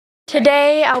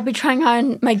Today, I'll be trying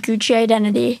on my Gucci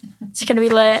identity. It's gonna be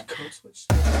lit.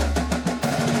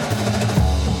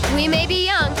 We may be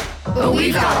young, but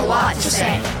we've got a lot to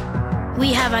say.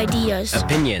 We have ideas,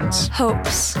 opinions,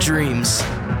 hopes, dreams.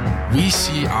 We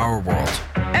see our world.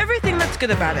 Everything that's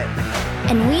good about it.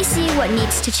 And we see what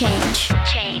needs to change.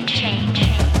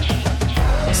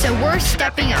 So we're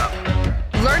stepping up.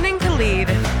 Learning to lead.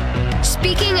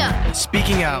 Speaking up.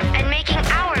 Speaking out. And making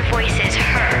our voices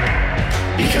heard.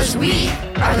 Because we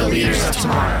are the leaders of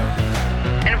tomorrow.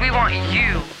 And we want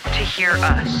you to hear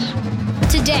us.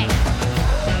 Today.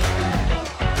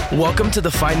 Welcome to the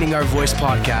Finding Our Voice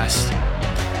podcast.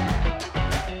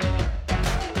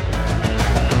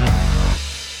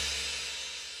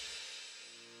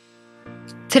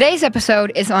 Today's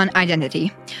episode is on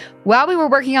identity. While we were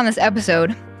working on this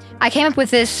episode, I came up with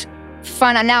this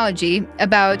fun analogy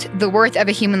about the worth of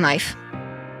a human life.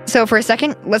 So for a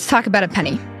second, let's talk about a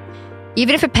penny.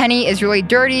 Even if a penny is really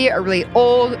dirty or really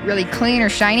old, really clean or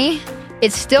shiny,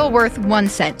 it's still worth 1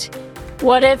 cent.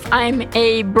 What if I'm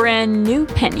a brand new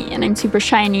penny and I'm super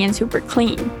shiny and super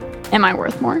clean? Am I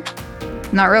worth more?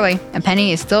 Not really. A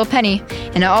penny is still a penny,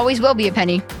 and it always will be a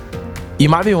penny. You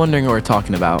might be wondering what we're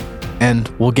talking about, and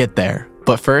we'll get there.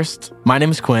 But first, my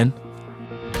name is Quinn.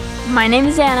 My name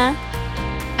is Anna.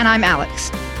 And I'm Alex.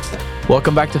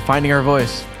 Welcome back to Finding Our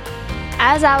Voice.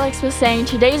 As Alex was saying,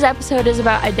 today's episode is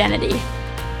about identity.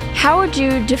 How would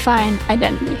you define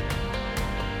identity?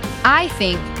 I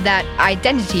think that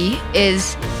identity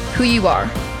is who you are.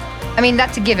 I mean,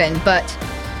 that's a given, but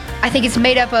I think it's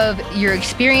made up of your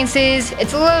experiences.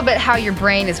 It's a little bit how your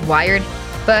brain is wired,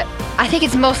 but I think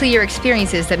it's mostly your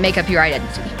experiences that make up your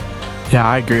identity. Yeah,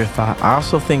 I agree with that. I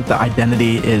also think that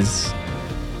identity is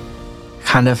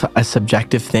kind of a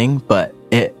subjective thing, but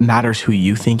it matters who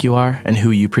you think you are and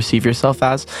who you perceive yourself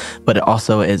as, but it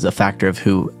also is a factor of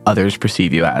who others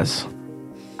perceive you as.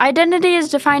 Identity is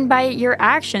defined by your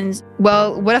actions.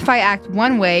 Well, what if I act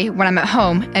one way when I'm at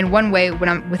home and one way when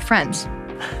I'm with friends?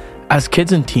 As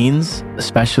kids and teens,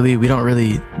 especially, we don't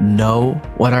really know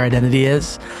what our identity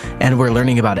is, and we're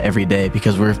learning about it every day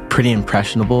because we're pretty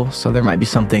impressionable. So there might be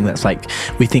something that's like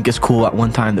we think is cool at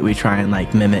one time that we try and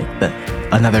like mimic, but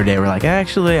another day we're like,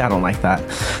 actually, I don't like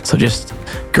that. So just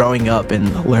growing up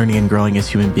and learning and growing as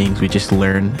human beings, we just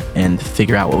learn and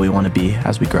figure out what we want to be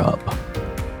as we grow up.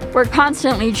 We're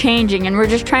constantly changing, and we're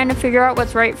just trying to figure out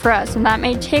what's right for us, and that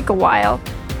may take a while,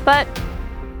 but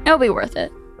it'll be worth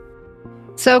it.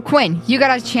 So, Quinn, you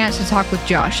got a chance to talk with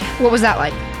Josh. What was that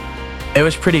like? It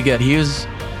was pretty good. He was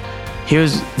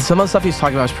some of the stuff he was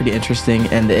talking about was pretty interesting,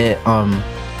 and it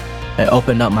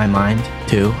opened up my mind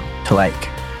too to like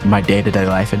my day-to-day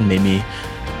life and made me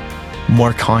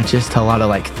more conscious to a lot of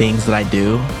like things that I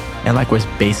do and like was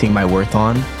basing my worth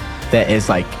on that is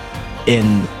like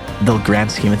in the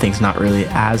grand scheme of things not really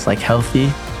as like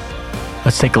healthy.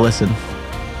 Let's take a listen.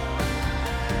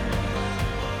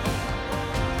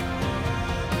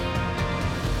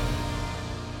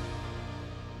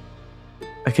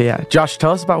 Okay, yeah. Josh,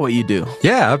 tell us about what you do.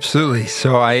 Yeah, absolutely.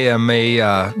 So I am a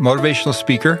motivational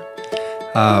speaker,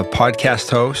 podcast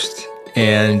host,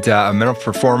 and a mental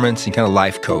performance and kind of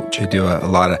life coach. I do a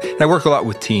lot of, and I work a lot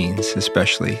with teens,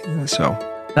 especially. So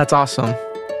that's awesome.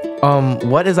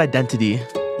 What is identity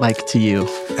like to you?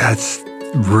 That's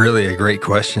really a great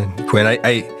question, Quinn.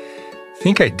 I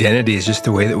think identity is just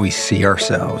the way that we see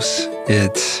ourselves.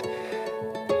 It's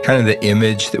kind of the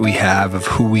image that we have of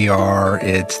who we are.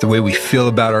 It's the way we feel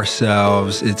about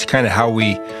ourselves. It's kind of how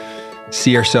we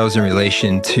see ourselves in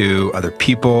relation to other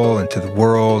people and to the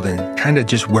world and kind of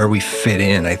just where we fit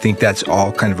in. I think that's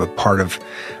all kind of a part of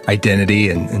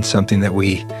identity and something that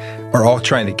we are all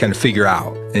trying to kind of figure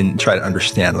out and try to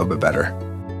understand a little bit better.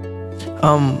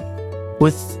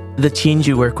 With the teens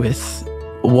you work with,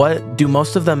 what do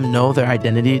most of them know their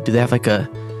identity? Do they have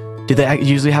do they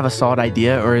usually have a solid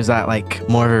idea, or is that like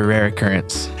more of a rare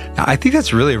occurrence? I think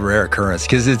that's really a rare occurrence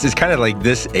because it's kind of like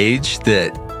this age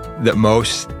that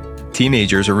most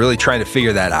teenagers are really trying to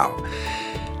figure that out.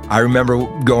 I remember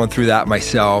going through that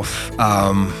myself,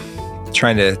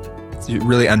 trying to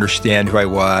really understand who I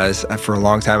was. For a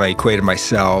long time, I equated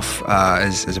myself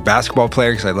as a basketball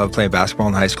player because I loved playing basketball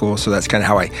in high school. So that's kind of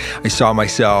how I saw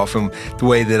myself and the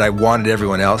way that I wanted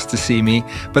everyone else to see me.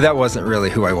 But that wasn't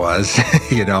really who I was.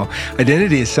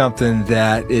 Identity is something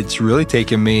that it's really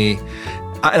taken me,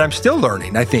 and I'm still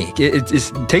learning. I think it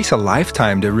takes a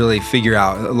lifetime to really figure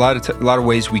out a lot of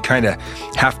ways we kind of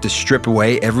have to strip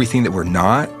away everything that we're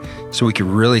not, so we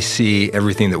can really see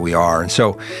everything that we are. And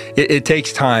so it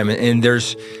takes time, and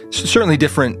there's certainly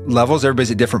different levels.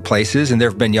 Everybody's at different places, and there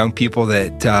have been young people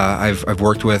that I've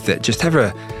worked with that just have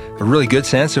a a really good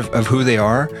sense of who they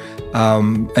are.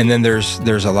 And then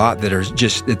there's a lot that are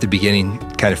just at the beginning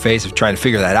kind of phase of trying to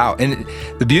figure that out. And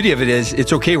the beauty of it is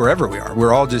it's okay wherever we are.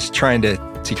 We're all just trying to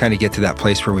kind of get to that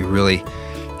place where we really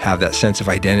have that sense of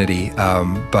identity.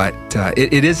 But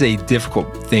it is a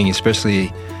difficult thing,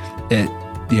 especially at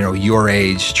your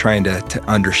age, trying to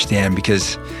understand,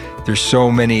 because there's so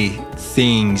many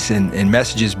things and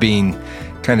messages being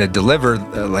kind of delivered,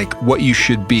 like what you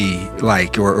should be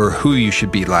like, or who you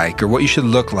should be like, or what you should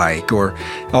look like, or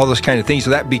all those kind of things. So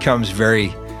that becomes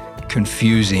very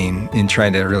confusing in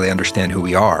trying to really understand who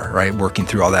we are, right? Working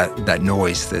through all that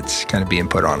noise that's kind of being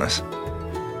put on us.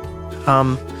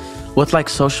 With like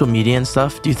social media and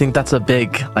stuff, do you think that's a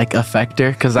big like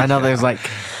effector? Because I know there's like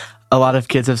a lot of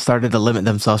kids have started to limit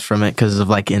themselves from it because of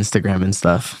like Instagram and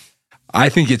stuff. I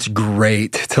think it's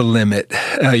great to limit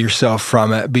yourself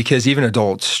from it, because even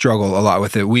adults struggle a lot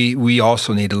with it. We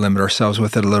also need to limit ourselves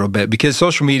with it a little bit, because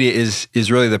social media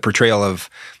is really the portrayal of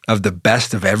the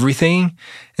best of everything.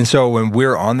 And so when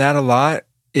we're on that a lot,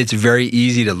 it's very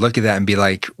easy to look at that and be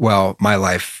like, well, my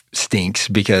life stinks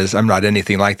because I'm not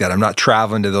anything like that. I'm not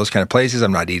traveling to those kind of places.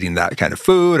 I'm not eating that kind of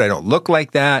food. I don't look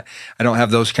like that. I don't have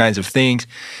those kinds of things.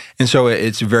 And so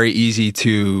it's very easy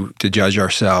to judge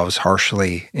ourselves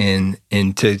harshly and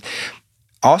to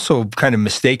also kind of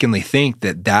mistakenly think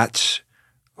that that's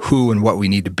who and what we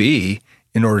need to be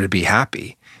in order to be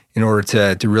happy, in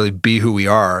order to really be who we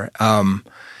are.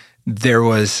 There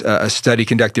was a study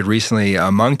conducted recently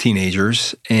among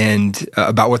teenagers and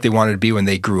about what they wanted to be when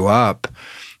they grew up.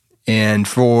 And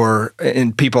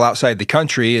people outside the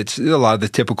country, it's a lot of the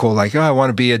typical like, oh, I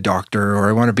want to be a doctor, or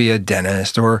I want to be a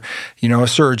dentist, or, a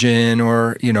surgeon,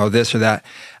 or, this or that.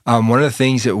 One of the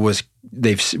things that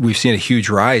we've seen a huge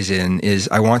rise in is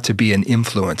I want to be an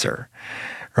influencer.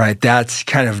 Right, that's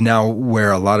kind of now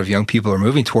where a lot of young people are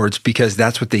moving towards, because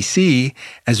that's what they see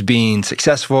as being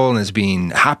successful and as being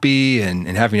happy and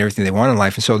having everything they want in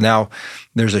life. And so now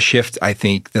there's a shift, I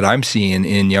think, that I'm seeing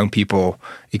in young people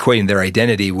equating their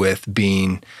identity with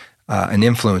being an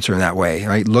influencer in that way,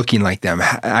 right? Looking like them,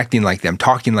 acting like them,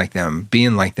 talking like them,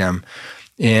 being like them.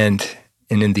 And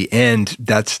in the end,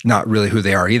 that's not really who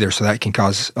they are either. So that can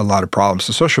cause a lot of problems.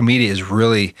 So social media is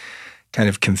really kind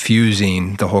of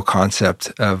confusing the whole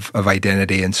concept of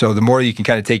identity. And so the more you can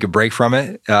kind of take a break from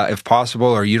it, if possible,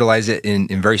 or utilize it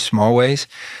in very small ways,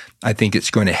 I think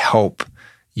it's going to help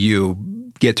you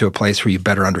get to a place where you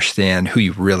better understand who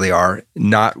you really are,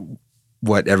 not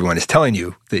what everyone is telling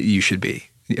you that you should be,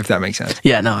 if that makes sense.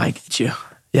 Yeah, no, I get you.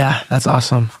 Yeah, that's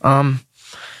awesome.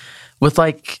 With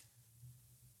like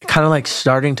kind of like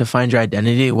starting to find your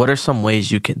identity, what are some ways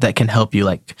that can help you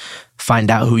like find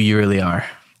out who you really are?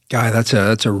 Guy, that's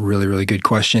a really, really good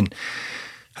question.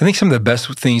 I think some of the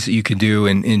best things that you can do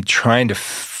in trying to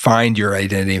find your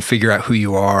identity and figure out who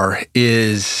you are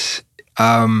is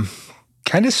kind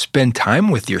of spend time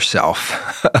with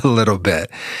yourself a little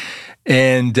bit,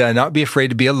 and not be afraid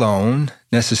to be alone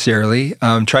necessarily.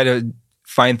 Try to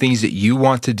find things that you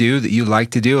want to do, that you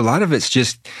like to do. A lot of it's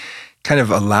just kind of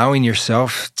allowing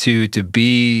yourself to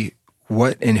be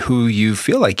what and who you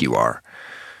feel like you are,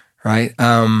 right?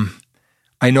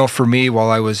 I know for me, while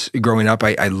I was growing up,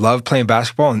 I loved playing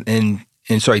basketball, and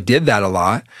so I did that a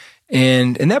lot,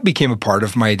 and that became a part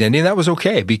of my identity, and that was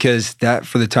okay, because that,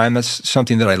 for the time, that's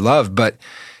something that I loved. But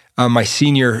my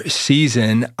senior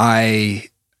season, I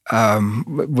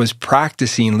was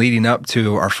practicing leading up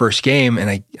to our first game,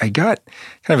 and I got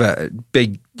kind of a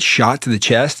big shot to the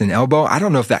chest and elbow. I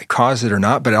don't know if that caused it or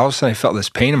not, but all of a sudden I felt this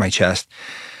pain in my chest.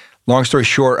 Long story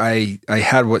short, I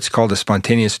had what's called a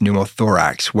spontaneous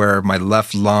pneumothorax, where my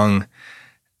left lung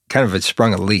kind of had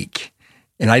sprung a leak.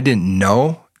 And I didn't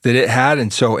know that it had,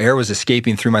 and so air was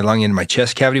escaping through my lung into my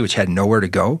chest cavity, which had nowhere to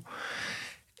go.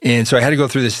 And so I had to go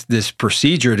through this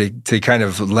procedure to kind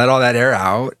of let all that air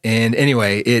out. And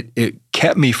anyway, it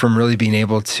kept me from really being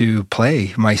able to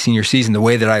play my senior season the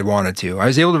way that I wanted to. I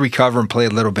was able to recover and play a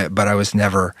little bit, but I was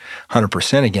never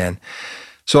 100% again.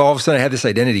 So all of a sudden I had this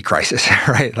identity crisis,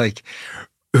 right? Like,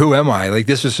 who am I? Like,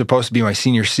 this was supposed to be my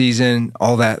senior season,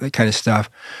 all that kind of stuff.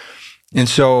 And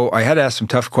so I had to ask some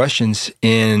tough questions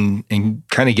and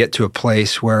kind of get to a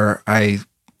place where I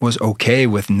was okay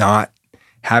with not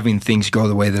having things go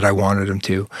the way that I wanted them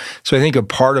to. So I think a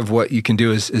part of what you can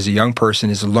do as a young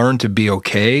person is learn to be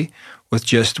okay with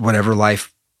just whatever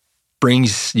life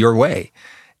brings your way.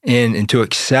 And to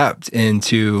accept and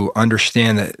to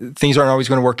understand that things aren't always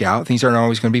going to work out. Things aren't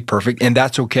always going to be perfect. And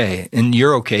that's okay. And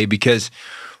you're okay, because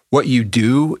what you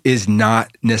do is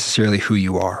not necessarily who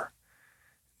you are.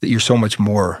 That you're so much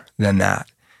more than that.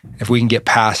 If we can get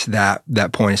past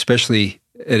that point, especially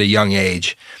at a young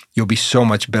age, you'll be so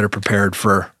much better prepared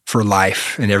for for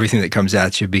life and everything that comes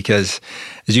at you, because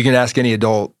as you can ask any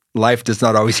adult, life does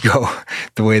not always go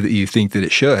the way that you think that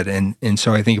it should. And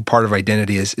so I think a part of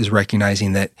identity is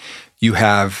recognizing that you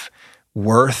have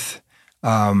worth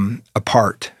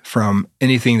apart from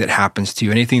anything that happens to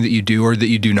you, anything that you do or that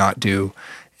you do not do.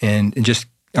 And just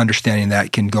understanding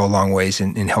that can go a long ways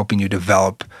in helping you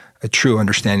develop a true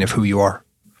understanding of who you are.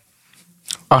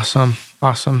 Awesome.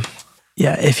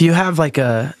 Yeah, if you have like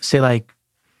a, say like,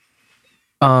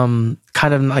 kind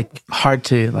of like hard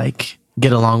to like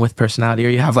get along with personality, or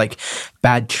you have like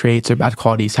bad traits or bad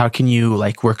qualities, how can you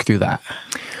like work through that?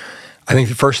 I think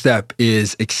the first step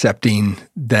is accepting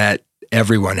that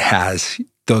everyone has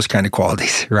those kind of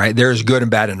qualities, right? There's good and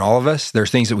bad in all of us.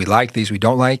 There's things that we like, things we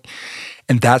don't like,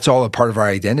 and that's all a part of our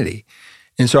identity.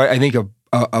 And so I think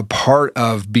a part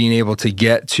of being able to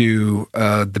get to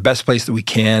the best place that we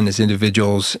can as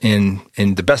individuals in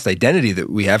the best identity that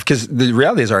we have, because the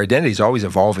reality is our identity is always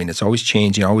evolving. It's always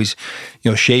changing, always,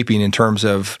 shaping in terms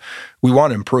of we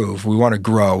want to improve, we want to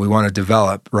grow, we want to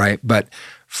develop, right? But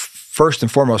first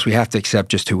and foremost, we have to accept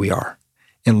just who we are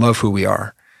and love who we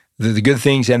are. The good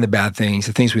things and the bad things,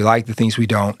 the things we like, the things we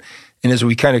don't. And as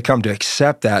we kind of come to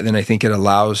accept that, then I think it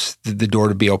allows the door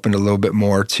to be opened a little bit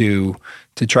more to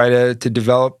try to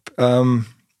develop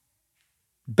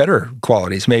better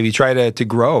qualities, maybe try to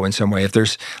grow in some way. If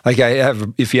there's, like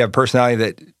if you have personality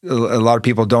that a lot of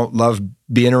people don't love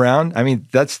being around, I mean,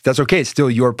 that's okay. It's still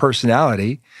your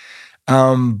personality.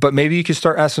 But maybe you can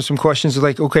start asking some questions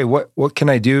like, okay, what can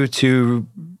I do to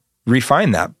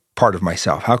refine that part of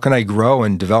myself? How can I grow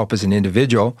and develop as an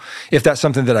individual? If that's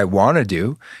something that I want to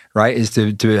do, right, is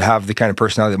to have the kind of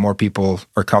personality that more people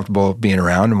are comfortable being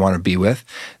around and want to be with,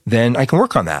 then I can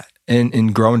work on that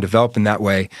and grow and develop in that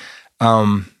way.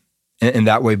 And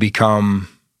that way become,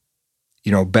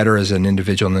 better as an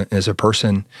individual and as a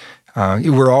person.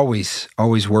 We're always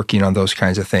working on those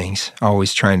kinds of things,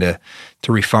 always trying to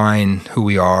refine who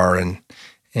we are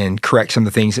and correct some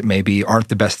of the things that maybe aren't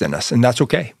the best in us. And that's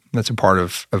okay. That's a part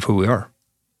of who we are.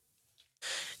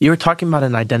 You were talking about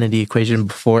an identity equation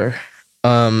before,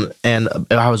 and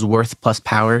how is worth plus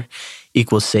power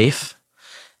equals safe.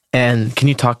 And can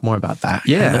you talk more about that?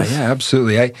 Yeah,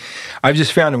 absolutely. I've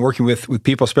just found in working with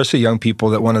people, especially young people,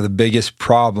 that one of the biggest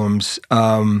problems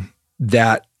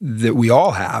that we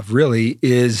all have really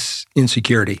is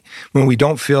insecurity. When we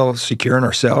don't feel secure in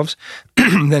ourselves,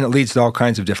 then it leads to all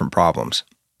kinds of different problems.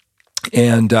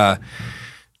 And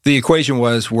the equation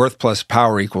was worth plus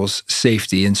power equals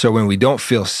safety. And so when we don't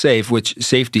feel safe, which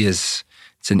safety it's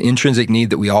an intrinsic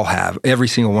need that we all have. Every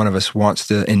single one of us wants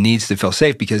to and needs to feel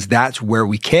safe because that's where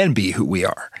we can be who we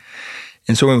are.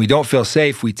 And so when we don't feel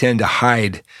safe, we tend to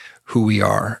hide who we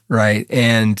are, right?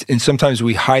 And sometimes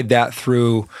we hide that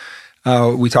through,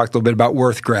 we talked a little bit about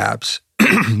worth grabs,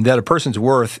 that a person's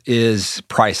worth is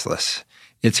priceless.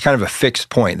 It's kind of a fixed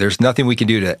point. There's nothing we can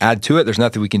do to add to it. There's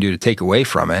nothing we can do to take away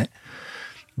from it.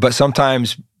 But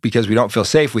sometimes because we don't feel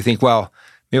safe, we think, well,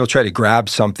 maybe I'll try to grab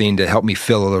something to help me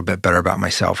feel a little bit better about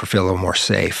myself or feel a little more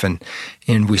safe. And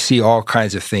we see all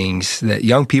kinds of things that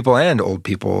young people and old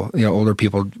people, older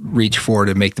people reach for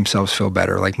to make themselves feel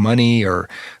better, like money or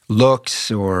looks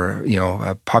or,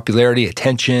 popularity,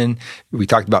 attention. We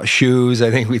talked about shoes.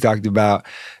 I think we talked about,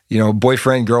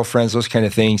 boyfriend, girlfriends, those kind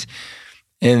of things.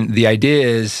 And the idea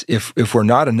is if we're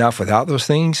not enough without those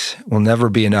things, we'll never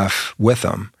be enough with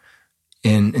them.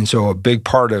 And so a big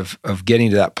part of getting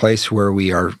to that place where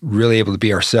we are really able to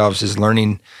be ourselves is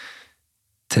learning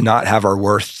to not have our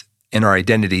worth and our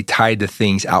identity tied to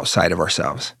things outside of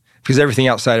ourselves. Because everything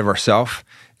outside of ourselves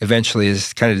eventually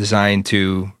is kind of designed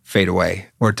to fade away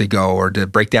or to go or to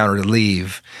break down or to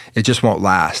leave. It just won't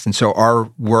last. And so our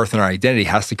worth and our identity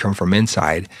has to come from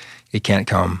inside. It can't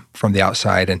come from the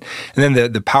outside. And then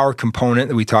the power component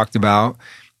that we talked about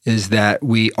is that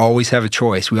we always have a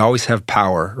choice. We always have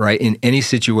power, right? In any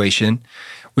situation,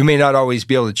 we may not always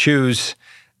be able to choose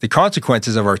the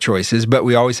consequences of our choices, but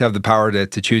we always have the power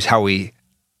to choose how we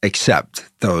accept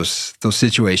those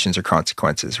situations or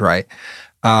consequences, right?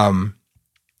 And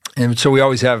so we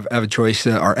always have a choice,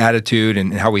 our attitude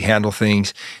and how we handle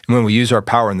things. And when we use our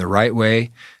power in the right way,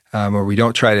 or we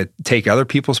don't try to take other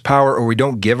people's power, or we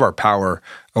don't give our power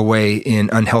away in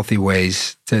unhealthy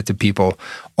ways to people,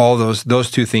 all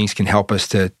those two things can help us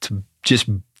to just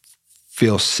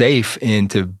feel safe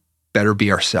and to better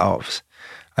be ourselves,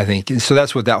 I think. And so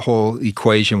that's what that whole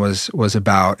equation was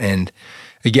about. And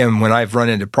again, when I've run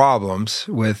into problems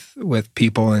with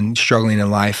people and struggling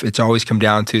in life, it's always come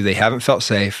down to they haven't felt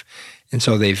safe. And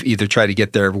so they've either tried to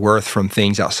get their worth from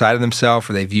things outside of themselves,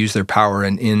 or they've used their power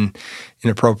in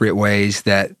inappropriate ways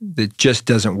that just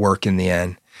doesn't work in the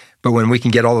end. But when we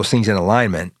can get all those things in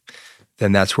alignment,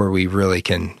 then that's where we really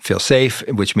can feel safe,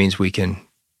 which means we can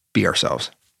be ourselves.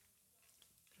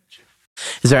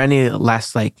 Is there any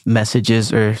last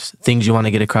messages or things you want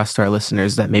to get across to our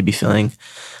listeners that may be feeling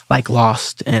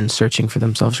lost and searching for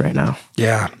themselves right now?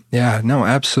 Yeah, no,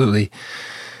 absolutely.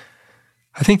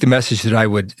 I think the message that I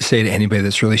would say to anybody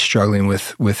that's really struggling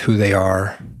with who they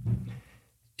are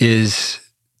is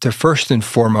to first and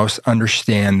foremost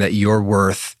understand that your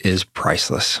worth is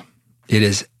priceless. It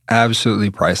is absolutely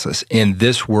priceless. And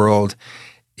this world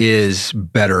is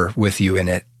better with you in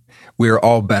it. We're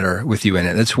all better with you in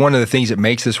it. That's one of the things that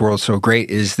makes this world so great,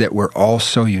 is that we're all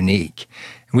so unique.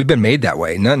 And we've been made that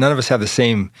way. None of us have the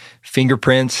same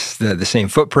fingerprints, the same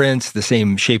footprints, the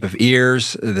same shape of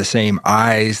ears, the same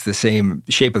eyes, the same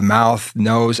shape of mouth,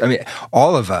 nose. I mean,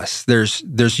 all of us, there's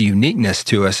uniqueness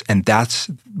to us, and that's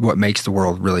what makes the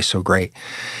world really so great.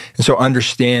 And so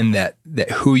understand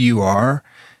that who you are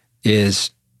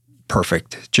is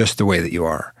perfect, just the way that you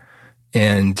are,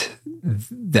 and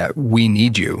that we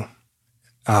need you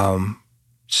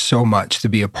so much to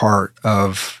be a part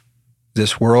of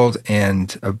this world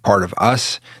and a part of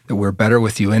us, that we're better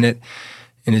with you in it.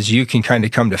 And as you can kind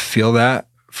of come to feel that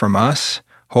from us,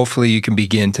 hopefully you can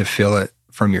begin to feel it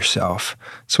from yourself.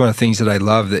 It's one of the things that I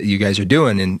love that you guys are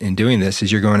doing in doing this,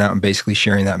 is you're going out and basically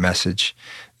sharing that message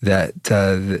that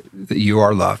you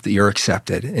are loved, that you're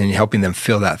accepted, and helping them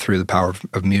feel that through the power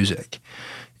of music.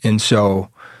 And so,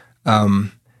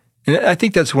 and I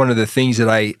think that's one of the things that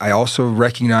I also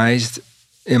recognized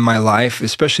in my life,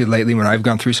 especially lately when I've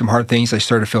gone through some hard things. I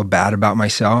started to feel bad about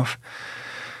myself.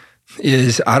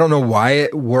 Is I don't know why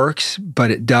it works,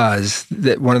 but it does.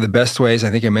 That one of the best ways,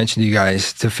 I think I mentioned to you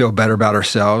guys, to feel better about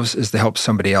ourselves is to help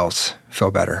somebody else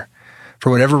feel better. For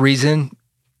whatever reason,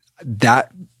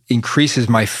 that increases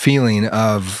my feeling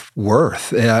of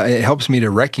worth. It helps me to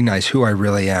recognize who I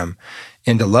really am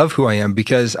and to love who I am,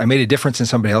 because I made a difference in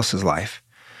somebody else's life.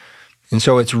 And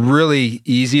so it's really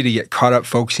easy to get caught up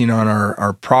focusing on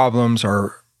our problems,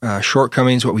 our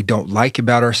shortcomings, what we don't like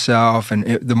about ourselves. And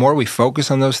the more we focus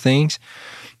on those things,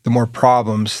 the more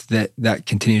problems that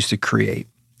continues to create.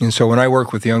 And so when I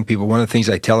work with young people, one of the things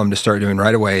I tell them to start doing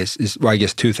right away is I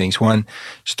guess two things. One,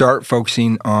 start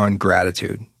focusing on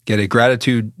gratitude. Get a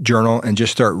gratitude journal and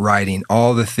just start writing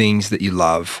all the things that you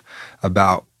love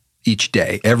about each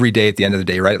day. Every day at the end of the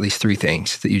day, write at least 3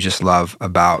 things that you just love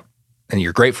about and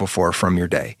you're grateful for from your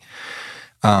day.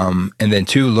 And then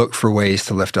 2, look for ways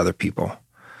to lift other people.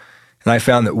 And I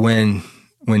found that when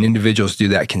individuals do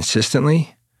that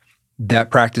consistently, that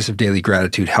practice of daily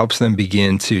gratitude helps them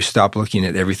begin to stop looking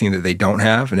at everything that they don't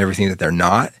have and everything that they're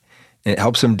not. And it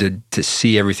helps them to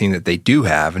see everything that they do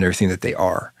have and everything that they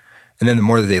are. And then the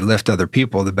more that they lift other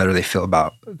people, the better they feel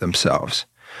about themselves.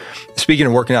 Speaking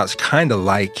of working out, it's kind of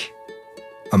like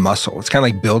a muscle. It's kind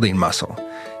of like building muscle.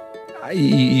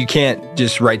 You can't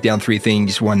just write down 3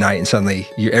 things one night and suddenly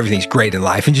everything's great in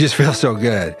life and you just feel so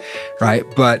good, right?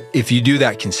 But if you do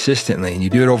that consistently and you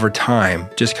do it over time,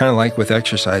 just kind of like with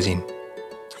exercising,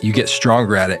 you get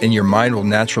stronger at it and your mind will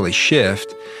naturally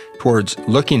shift towards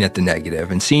looking at the negative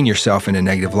and seeing yourself in a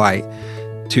negative light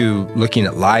to looking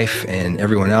at life and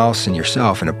everyone else and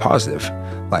yourself in a positive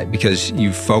light, because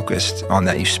you've focused on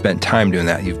that. You've spent time doing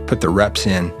that. You've put the reps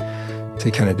in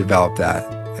to kind of develop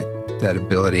that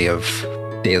ability of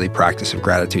daily practice of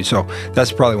gratitude. So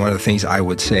that's probably one of the things I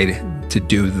would say to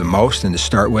do the most and to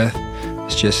start with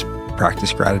is just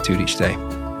practice gratitude each day.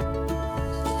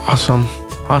 Awesome.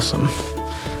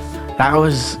 That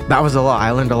was a lot.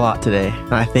 I learned a lot today.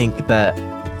 And I think that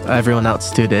everyone else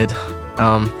too did.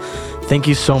 Thank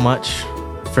you so much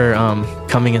for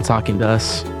coming and talking to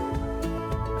us.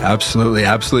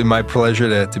 Absolutely. My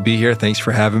pleasure to be here. Thanks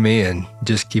for having me, and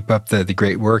just keep up the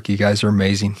great work. You guys are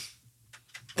amazing.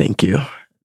 Thank you.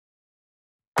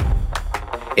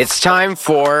 It's time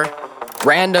for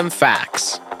Random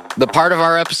Facts, the part of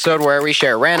our episode where we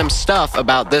share random stuff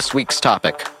about this week's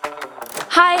topic.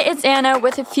 Hi, it's Anna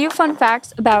with a few fun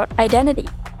facts about identity.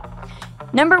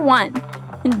 Number 1,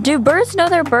 do birds know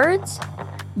they're birds?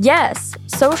 Yes,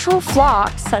 social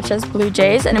flocks such as blue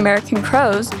jays and American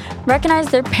crows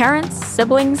recognize their parents,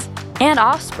 siblings, and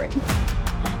offspring.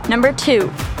 Number 2,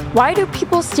 why do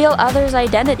people steal others'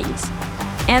 identities?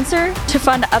 Answer, to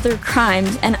fund other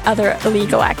crimes and other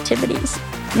illegal activities.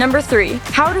 Number 3,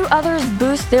 how do others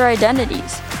boost their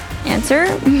identities? Answer,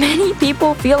 many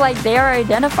people feel like they are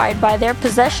identified by their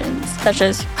possessions, such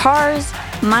as cars,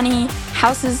 money,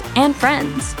 houses, and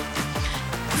friends.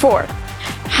 4,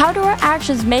 how do our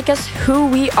actions make us who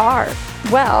we are?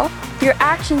 Well, your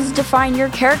actions define your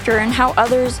character and how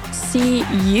others see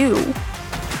you.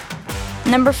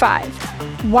 Number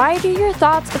 5, Why do your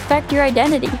thoughts affect your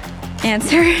identity?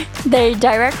 Answer, they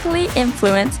directly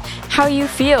influence how you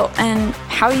feel and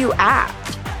how you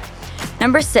act.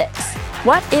 Number 6,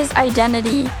 what is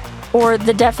identity, or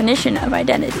the definition of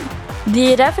identity?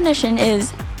 The definition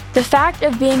is the fact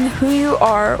of being who you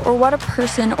are or what a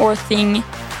person or thing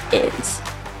is.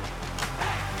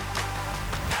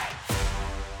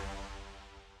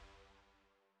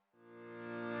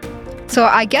 So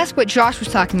I guess what Josh was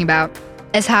talking about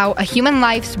is how a human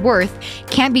life's worth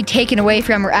can't be taken away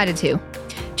from or added to,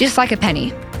 just like a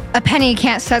penny. A penny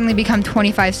can't suddenly become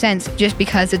 25 cents just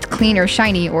because it's clean or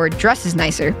shiny or dresses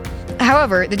nicer.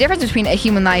 However, the difference between a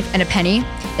human life and a penny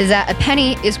is that a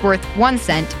penny is worth 1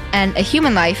 cent, and a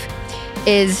human life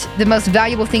is the most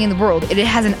valuable thing in the world. It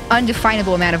has an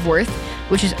undefinable amount of worth,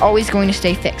 which is always going to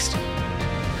stay fixed.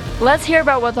 Let's hear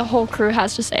about what the whole crew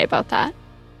has to say about that.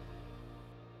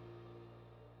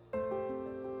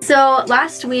 So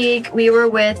last week we were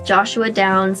with Joshua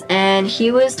Downs, and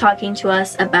he was talking to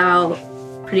us about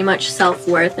pretty much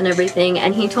self-worth and everything,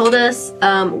 and he told us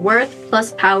worth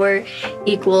plus power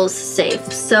equals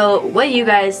safe. So what do you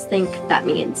guys think that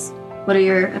means? What are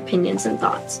your opinions and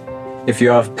thoughts? If you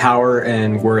have power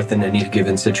and worth in any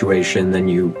given situation, then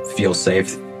you feel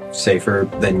safer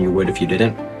than you would if you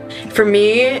didn't. For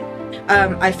me,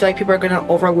 I feel like people are going to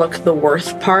overlook the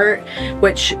worth part,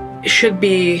 which should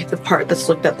be the part that's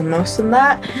looked at the most in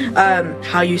that.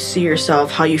 How you see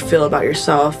yourself, how you feel about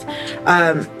yourself,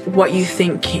 what you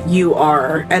think you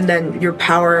are, and then your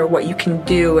power, what you can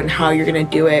do and how you're going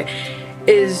to do it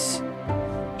is...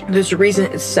 There's a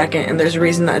reason it's second, and there's a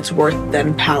reason that it's worth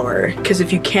then power. Because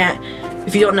if you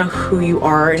don't know who you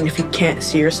are, and if you can't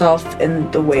see yourself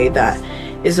in the way that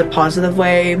is a positive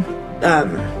way,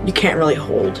 you can't really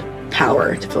hold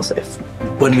power to feel safe.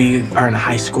 When we are in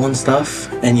high school and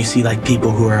stuff, and you see like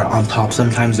people who are on top,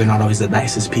 sometimes they're not always the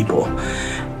nicest people.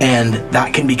 And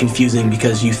that can be confusing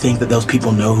because you think that those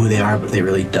people know who they are, but they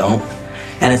really don't.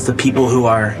 And it's the people who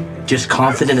are just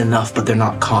confident enough, but they're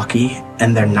not cocky,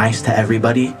 and they're nice to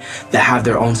everybody, that have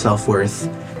their own self-worth.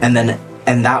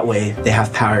 And that way they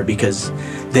have power because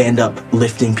they end up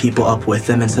lifting people up with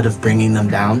them instead of bringing them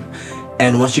down.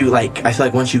 And once you I feel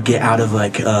like once you get out of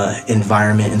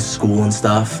environment in school and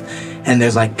stuff, and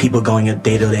there's like people going at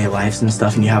day-to-day lives and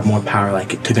stuff, and you have more power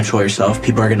to control yourself,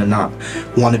 people are gonna not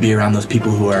want to be around those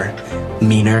people who are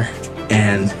meaner,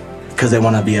 and because they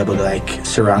want to be able to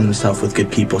surround themselves with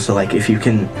good people. So if you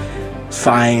can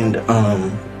find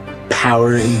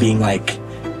power in being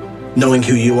knowing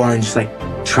who you are and just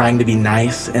trying to be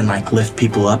nice and lift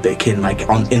people up, it can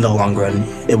in the long run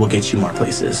it will get you more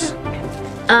places.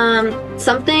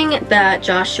 Something that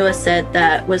Joshua said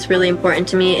that was really important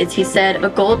to me is he said, a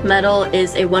gold medal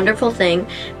is a wonderful thing,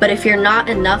 but if you're not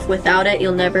enough without it,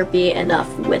 you'll never be enough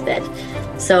with it.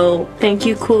 So thank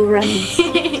you, Cool Runnings.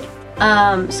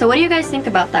 So what do you guys think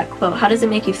about that quote? How does it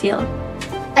make you feel?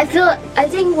 I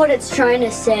think what it's trying to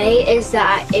say is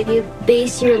that if you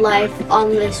base your life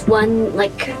on this one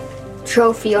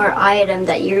trophy or item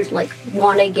that you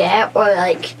want to get,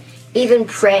 or even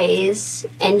praise,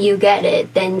 and you get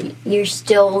it, then you're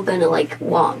still gonna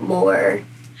want more.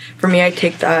 For me, I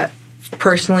take that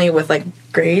personally with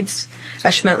grades.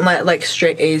 I shouldn't let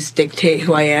straight A's dictate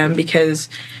who I am, because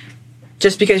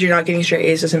just because you're not getting straight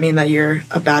A's doesn't mean that you're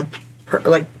a bad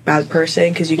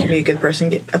person, because you can be a good person,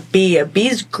 get a B. A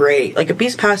B's great. A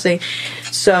B's passing.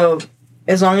 So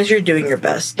as long as you're doing your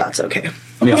best, that's okay.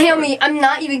 Yeah. Naomi, I'm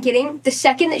not even kidding. The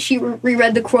second that she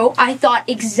reread the quote, I thought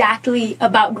exactly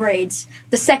about grades.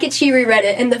 The second she reread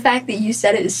it, and the fact that you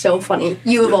said it is so funny.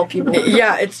 You of all people.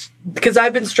 Yeah, it's because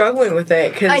I've been struggling with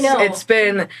it, because it's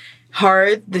been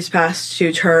hard these past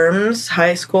 2 terms.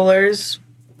 High schoolers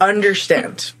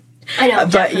understand. I know.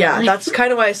 But definitely. yeah, that's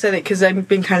kind of why I said it, because I've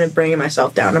been kind of bringing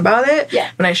myself down about it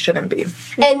when I shouldn't be.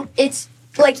 And it's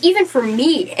even for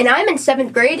me, and I'm in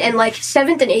 7th grade, and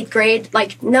 7th and 8th grade,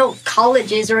 no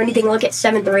colleges or anything look at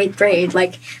 7th or 8th grade,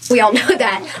 we all know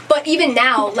that. But even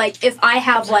now, if I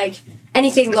have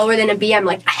anything lower than a B, I'm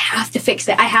I have to fix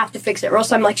it, or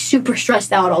else I'm super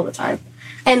stressed out all the time.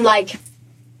 And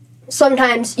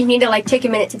sometimes you need to take a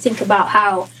minute to think about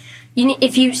how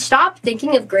if you stop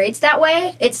thinking of grades that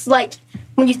way, it's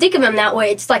when you think of them that way,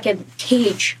 it's like a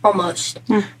cage almost.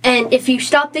 And if you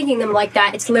stop thinking them like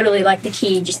that, it's literally the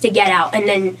key just to get out. And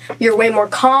then you're way more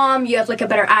calm. You have a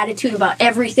better attitude about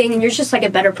everything, and you're just a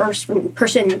better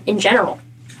person in general.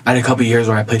 I had a couple years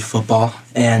where I played football,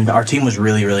 and our team was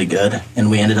really, really good, and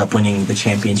we ended up winning the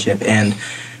championship. And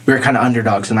we were kind of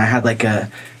underdogs, and I had a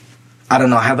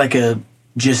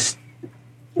just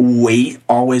weight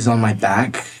always on my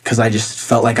back, because I just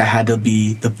felt like I had to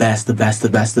be the best,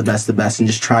 and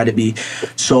just try to be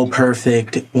so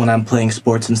perfect when I'm playing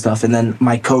sports and stuff. And then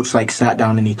my coach like sat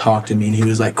down and he talked to me and he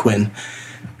was like, Quinn,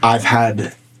 I've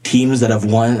had teams that have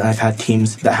won and I've had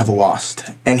teams that have lost.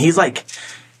 And he's like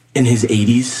in his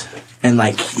 80s, and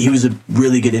like he was a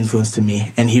really good influence to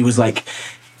me. And he was like,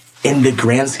 in the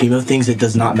grand scheme of things, it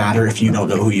does not matter if you don't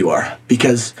know who you are,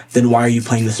 because then why are you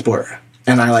playing the sport?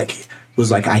 And I was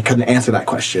like, I couldn't answer that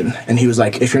question. And he was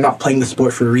like, if you're not playing the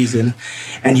sport for a reason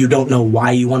and you don't know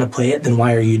why you want to play it, then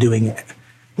why are you doing it?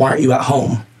 Why aren't you at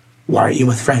home? Why aren't you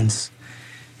with friends?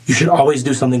 You should always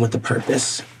do something with a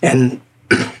purpose. And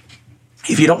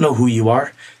if you don't know who you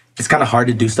are, it's kind of hard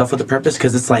to do stuff with a purpose,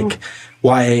 because it's like,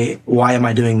 why am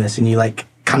I doing this? And you like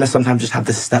kind of sometimes just have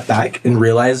to step back and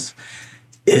realize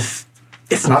if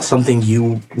it's not something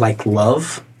you like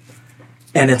love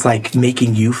and it's like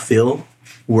making you feel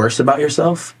worse about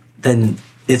yourself, then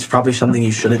it's probably something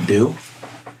you shouldn't do,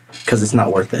 because it's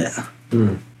not worth it.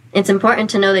 It's important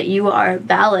to know that you are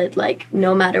valid, like,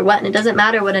 no matter what, and it doesn't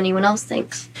matter what anyone else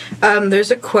thinks.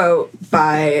 There's a quote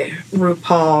by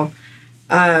RuPaul,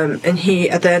 and he,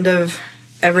 at the end of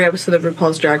every episode of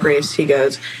RuPaul's Drag Race, he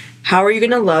goes, how are you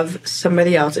going to love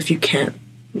somebody else if you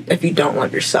don't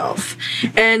love yourself?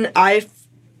 And I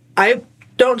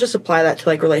don't just apply that to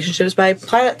like relationships, but I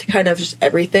apply that to kind of just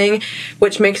everything,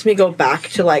 which makes me go back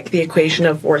to like the equation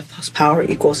of worth plus power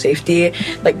equals safety.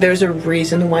 Like, there's a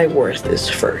reason why worth is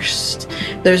first.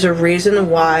 There's a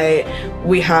reason why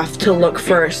we have to look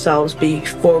for ourselves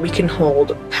before we can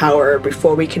hold power,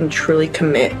 before we can truly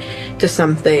commit to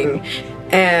something.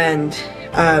 And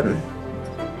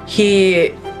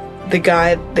the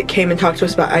guy that came and talked to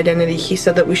us about identity, he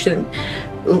said that we shouldn't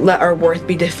let our worth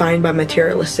be defined by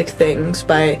materialistic things,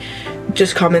 by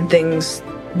just common things.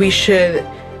 We should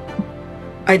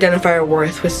identify our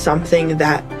worth with something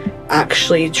that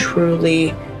actually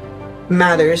truly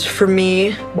matters. For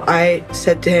me, what I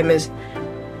said to him is,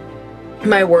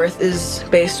 my worth is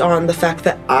based on the fact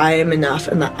that I am enough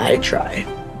and that I try.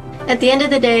 At the end of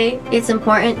the day, it's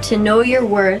important to know your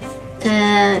worth.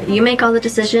 You make all the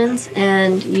decisions,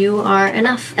 and you are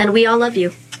enough, and we all love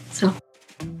you. So.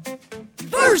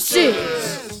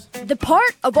 Versus! The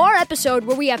part of our episode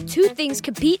where we have two things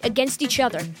compete against each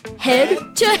other,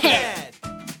 head to head.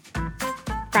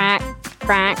 Crack,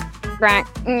 crack, crack.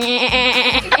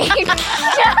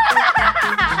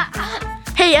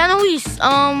 Hey, Annalise,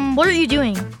 what are you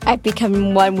doing? I've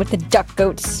become one with the duck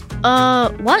goats.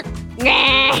 What?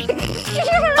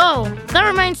 Oh, that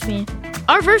reminds me.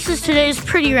 Our versus today is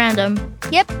pretty random.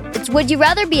 Yep, it's would you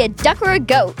rather be a duck or a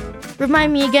goat?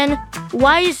 Remind me again,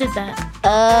 why is it that?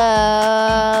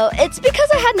 It's because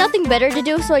I had nothing better to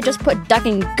do, so I just put duck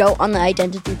and goat on the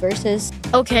identity versus.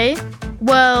 Okay,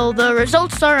 well, the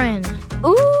results are in.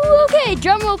 Ooh, okay,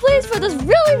 drum roll please for this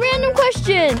really random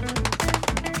question.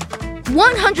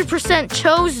 100%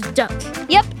 chose duck.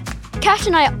 Yep, Cash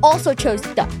and I also chose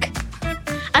duck.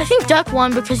 I think duck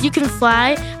won because you can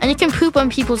fly and you can poop on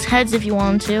people's heads if you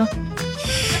want to.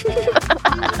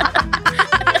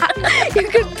 You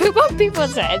can poop on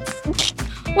people's heads.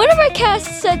 One of our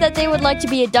casts said that they would like to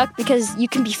be a duck because you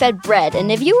can be fed bread, and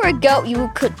if you were a goat,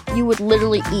 you would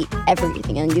literally eat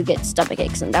everything and you get stomach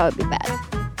aches, and that would be bad.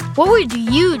 What would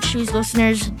you choose,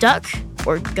 listeners? Duck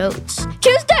or goats?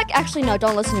 Choose duck! Actually, no,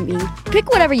 don't listen to me. Pick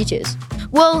whatever you choose.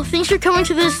 Well, thanks for coming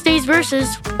to this day's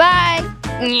versus. Bye!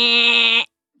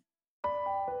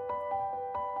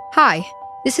 Hi,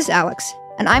 this is Alex,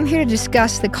 and I'm here to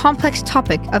discuss the complex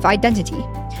topic of identity.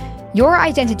 Your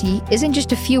identity isn't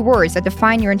just a few words that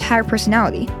define your entire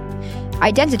personality.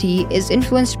 Identity is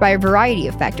influenced by a variety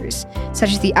of factors,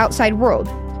 such as the outside world,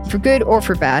 for good or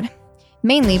for bad,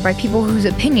 mainly by people whose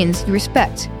opinions you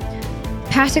respect,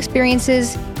 past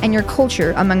experiences, and your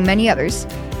culture, among many others.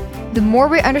 The more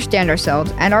we understand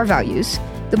ourselves and our values,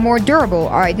 the more durable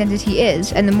our identity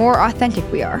is and the more authentic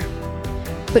we are.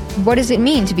 But what does it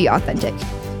mean to be authentic?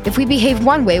 If we behave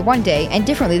one way one day and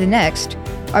differently the next,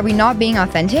 are we not being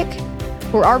authentic?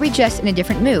 Or are we just in a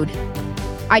different mood?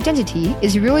 Identity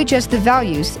is really just the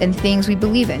values and things we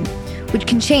believe in, which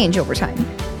can change over time.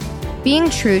 Being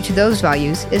true to those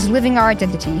values is living our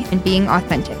identity and being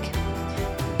authentic.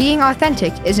 Being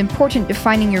authentic is important to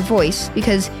finding your voice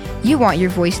because you want your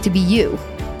voice to be you.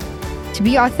 To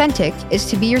be authentic is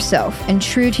to be yourself and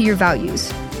true to your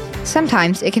values.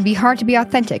 Sometimes it can be hard to be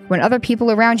authentic when other people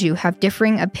around you have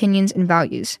differing opinions and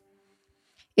values.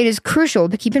 It is crucial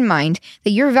to keep in mind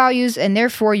that your values and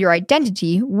therefore your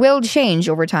identity will change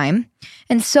over time,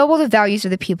 and so will the values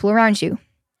of the people around you.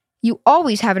 You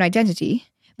always have an identity,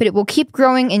 but it will keep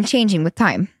growing and changing with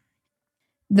time.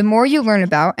 The more you learn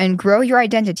about and grow your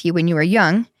identity when you are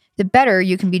young, the better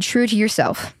you can be true to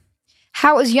yourself.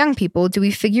 How, as young people, do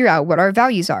we figure out what our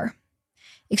values are?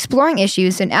 Exploring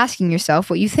issues and asking yourself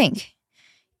what you think.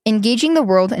 Engaging the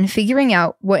world and figuring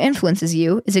out what influences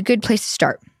you is a good place to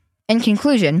start. In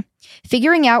conclusion,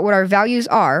 figuring out what our values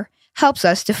are helps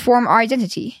us to form our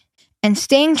identity, and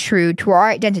staying true to our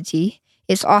identity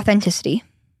is authenticity.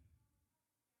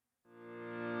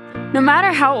 No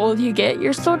matter how old you get,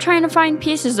 you're still trying to find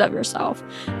pieces of yourself.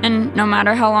 And no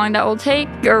matter how long that will take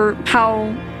or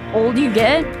how old you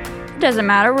get, it doesn't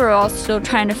matter. We're all still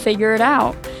trying to figure it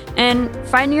out. And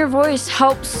finding your voice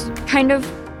helps kind of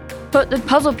put the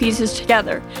puzzle pieces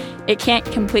together. It can't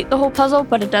complete the whole puzzle,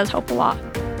 but it does help a lot.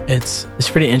 It's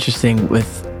pretty interesting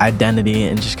with identity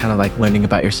and just kind of like learning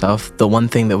about yourself. The one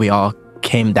thing that we all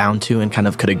came down to and kind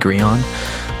of could agree on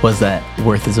was that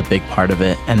worth is a big part of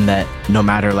it, and that no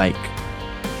matter like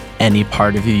any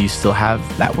part of you, you still have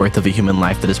that worth of a human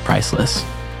life that is priceless.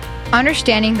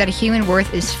 Understanding that a human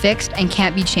worth is fixed and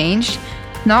can't be changed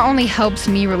not only helps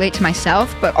me relate to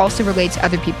myself, but also relate to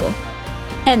other people.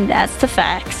 And that's the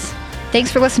facts.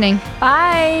 Thanks for listening.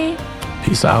 Bye.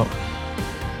 Peace out.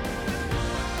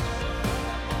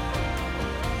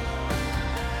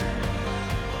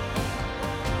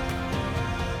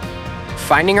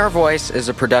 Finding Our Voice is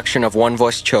a production of One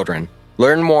Voice Children.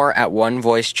 Learn more at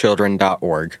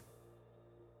onevoicechildren.org.